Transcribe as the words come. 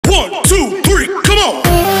1, 2, 3, come on!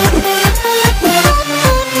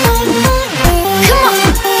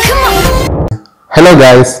 Hello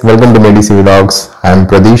guys, welcome to MediC Vlogs. I am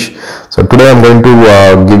Pradesh. So today I am going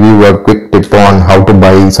to give you a quick tip on how to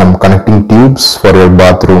buy some connecting tubes for your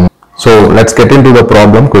bathroom. So let's get into the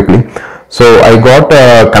problem quickly. So I got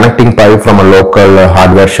a connecting pipe from a local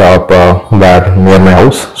hardware shop near my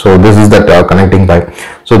house. So this is that connecting pipe.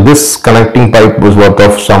 So this connecting pipe was worth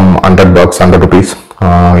of some $100 rupees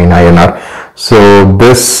in INR. So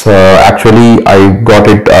this actually I got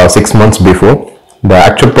it 6 months before. The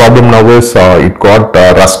actual problem now is it got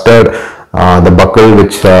rusted. The buckle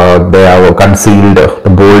which they have concealed the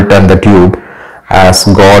bolt and the tube has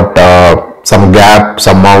got some gap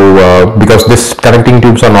somehow because this connecting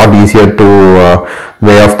tubes are not easier to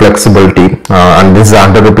way of flexibility and this is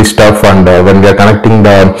 ₹100 stuff, and when we are connecting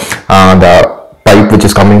the pipe which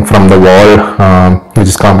is coming from the wall, which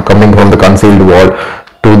is coming from the concealed wall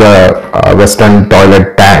to the western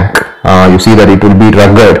toilet tank, you see that it will be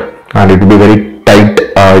rugged and it will be very tight,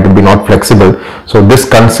 it will be not flexible. So this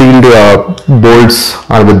concealed bolts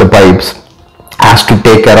are with the pipes has to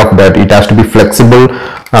take care of that. It has to be flexible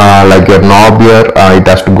like your knob here, it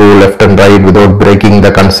has to go left and right without breaking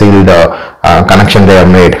the concealed connection they have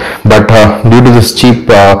made. But due to this cheap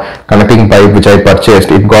connecting pipe which I purchased,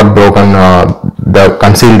 it got broken. The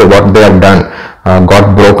concealed what they have done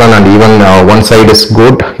got broken, and even one side is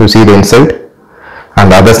good, you see the inside,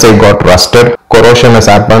 and the other side got rusted. Corrosion has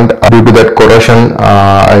happened. Due to that corrosion,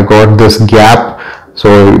 I got this gap.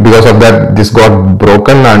 So because of that, this got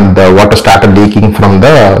broken and the water started leaking from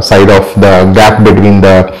the side of the gap between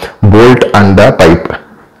the bolt and the pipe.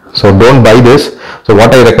 So don't buy this. So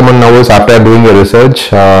what I recommend now is, after doing a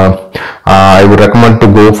research, I would recommend to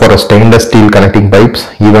go for a stainless steel connecting pipes,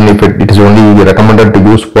 even if it is only recommended to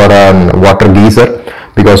use for a water geyser,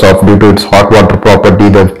 because of due to its hot water property,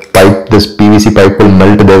 this PVC pipe will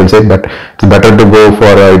melt, they will say. But it's better to go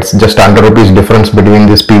for it's just ₹100 difference between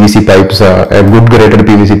this PVC pipes, a good graded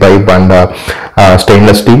PVC pipe and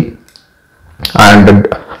stainless steel. And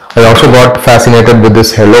I also got fascinated with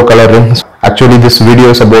this yellow color ring. Actually this video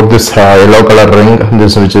is about this yellow color ring,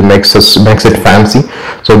 this which makes it fancy.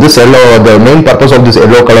 So this yellow, the main purpose of this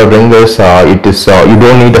yellow color ring is you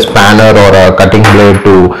don't need a spanner or a cutting blade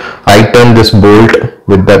to tighten this bolt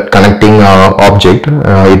with that connecting object.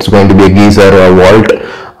 It's going to be a geyser vault,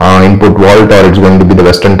 input vault, or it's going to be the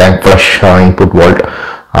western tank flush input vault.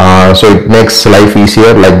 So it makes life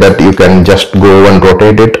easier. Like that you can just go and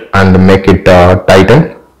rotate it and make it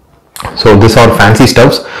tighten. So these are fancy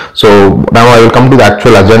stuffs. So now I will come to the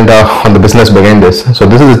actual agenda on the business behind this. So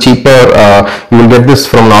this is a cheaper, you will get this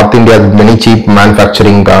from North India. Many cheap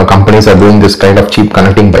manufacturing companies are doing this kind of cheap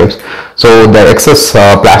connecting pipes. So the excess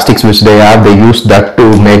plastics which they have, they use that to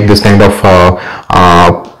make this kind of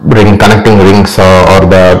connecting rings or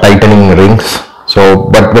the tightening rings. So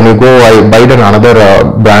but when you go, I buy another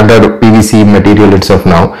branded PVC material itself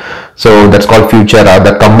now. So that's called Futura.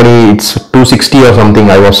 That company, it's 260 or something.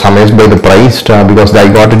 I was amazed by the price because I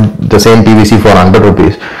got it the same PVC for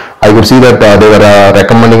 ₹100. I could see that they were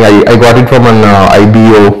recommending. I got it from an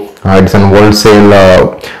IBO. It's an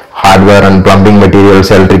wholesale hardware and plumbing materials,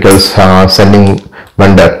 electricals selling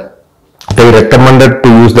vendor. They recommended to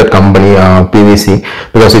use that company PVC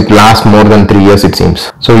because it lasts more than 3 years, it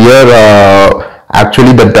seems. So here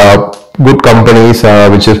actually that good companies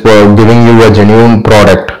which is for giving you a genuine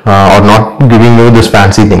product or not giving you this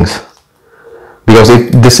fancy things, because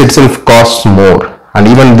this itself costs more. And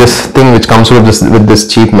even this thing which comes with this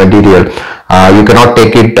cheap material, you cannot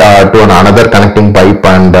take it to another connecting pipe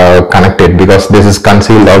and connect it, because this is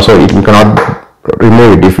concealed also. You cannot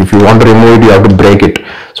remove it. If you want to remove it, you have to break it.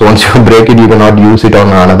 So once you break it, you cannot use it on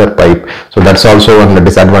another pipe. So that's also a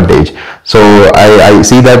disadvantage. So I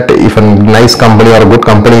see that if a nice company or a good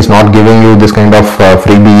company is not giving you this kind of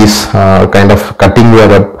freebies, kind of cutting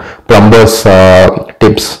your plumber's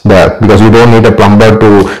tips there, because you don't need a plumber to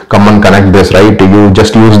come and connect this, right? You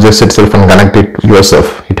just use this itself and connect it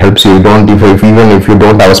yourself. It helps you. Even if you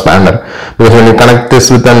don't have a spanner, because when you connect this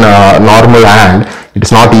with a normal hand,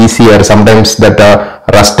 it's not easier. Sometimes that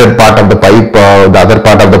rusted part of the pipe, the other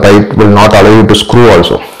part of the pipe will not allow you to screw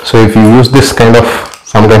also. So if you use this kind of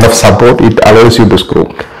some kind of support, it allows you to screw.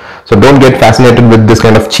 So don't get fascinated with this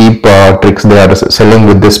kind of cheap tricks they are selling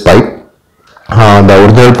with this pipe. The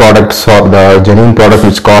original products or the genuine product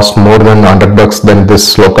which cost more than $100 than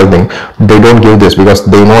this local thing, they don't give this, because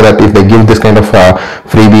they know that if they give this kind of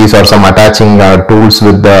freebies or some attaching tools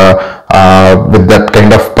with that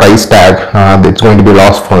kind of price tag, it's going to be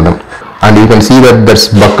lost for them. And you can see that this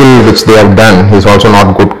buckle which they have done is also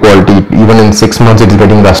not good quality. Even in 6 months it is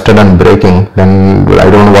getting rusted and breaking. Then I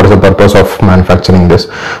don't know what is purpose of manufacturing this.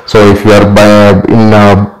 So if you are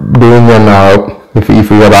doing an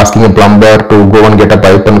if you are asking a plumber to go and get a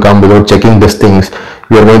pipe and come without checking these things,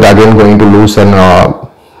 you are going to lose an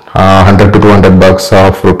 100 to 200 bucks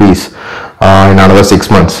of rupees in another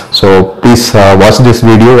 6 months. So please watch this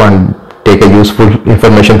video and take a useful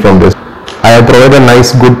information from this. I have provided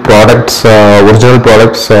nice good products, original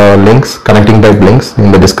products links, connecting type links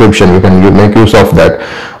in the description. You can make use of that.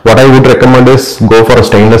 What I would recommend is go for a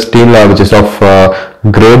stainless steel which is of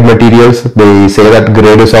grade materials. They say that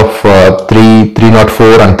grade is of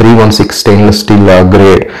 304 and 316 stainless steel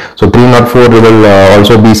grade. So 304 will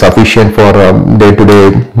also be sufficient for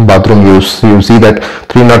day-to-day bathroom use. You see that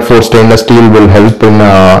 304 stainless steel will help in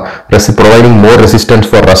providing more resistance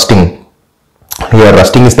for rusting. Here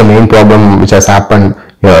rusting is the main problem which has happened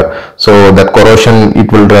here. So that corrosion,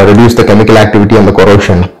 it will reduce the chemical activity and the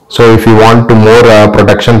corrosion. So if you want to more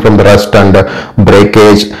protection from the rust and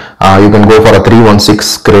breakage, you can go for a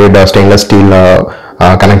 316 grade stainless steel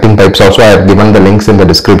connecting pipes. Also, I have given the links in the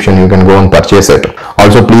description. You can go and purchase it.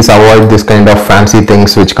 Also, please avoid this kind of fancy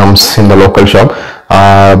things which comes in the local shop.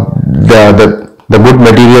 The good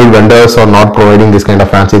material vendors are not providing this kind of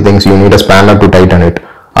fancy things. You need a spanner to tighten it.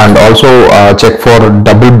 And also check for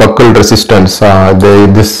double buckle resistance.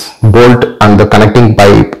 This bolt and the connecting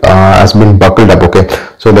pipe has been buckled up. Okay,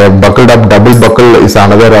 so they are buckled up. Double buckle is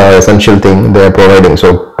another essential thing they are providing.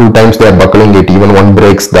 So 2 times they are buckling it. Even one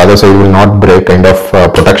breaks, the other side will not break. Kind of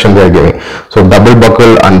protection they are giving. So double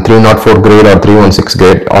buckle and 304 grade or 316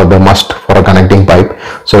 grade are the must for a connecting pipe.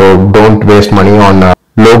 So don't waste money on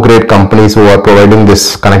low grade companies who are providing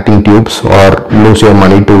this connecting tubes, or lose your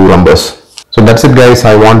money to plumbers. So that's it guys,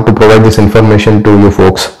 I want to provide this information to you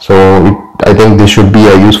folks. So I think this should be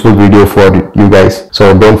a useful video for you guys.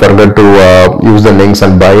 So don't forget to use the links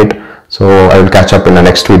and buy it. So I will catch up in the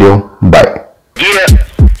next video. Bye. Yeah.